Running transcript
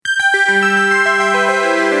Hello,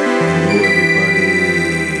 everybody.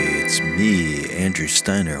 It's me, Andrew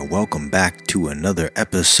Steiner. Welcome back to another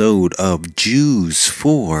episode of Jews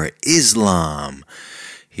for Islam.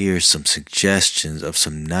 Here's some suggestions of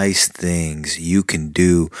some nice things you can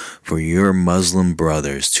do for your Muslim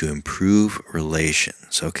brothers to improve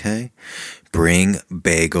relations, okay? Bring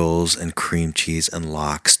bagels and cream cheese and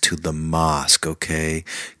lox to the mosque, okay?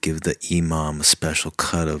 Give the imam a special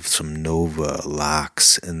cut of some Nova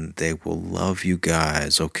lox, and they will love you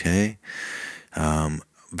guys, okay?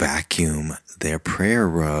 Vacuum their prayer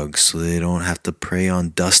rugs so they don't have to pray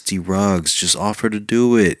on dusty rugs. Just offer to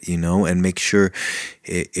do it, and make sure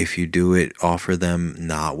if you do it, offer them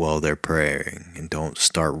not while they're praying, and don't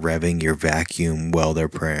start revving your vacuum while they're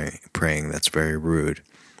praying. That's very rude.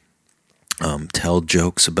 Tell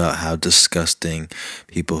jokes about how disgusting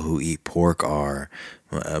people who eat pork are,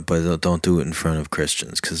 but don't do it in front of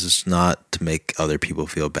Christians, because it's not to make other people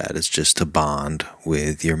feel bad. It's just to bond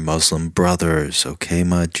with your Muslim brothers, okay,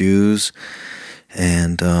 my Jews?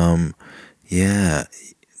 And those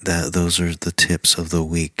are the tips of the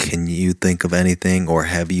week. Can you think of anything, or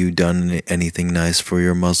have you done anything nice for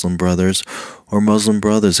your Muslim brothers? Or Muslim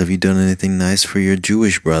brothers, have you done anything nice for your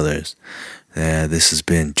Jewish brothers? This has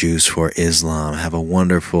been Jews for Islam. Have a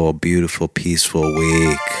wonderful, beautiful, peaceful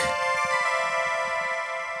week.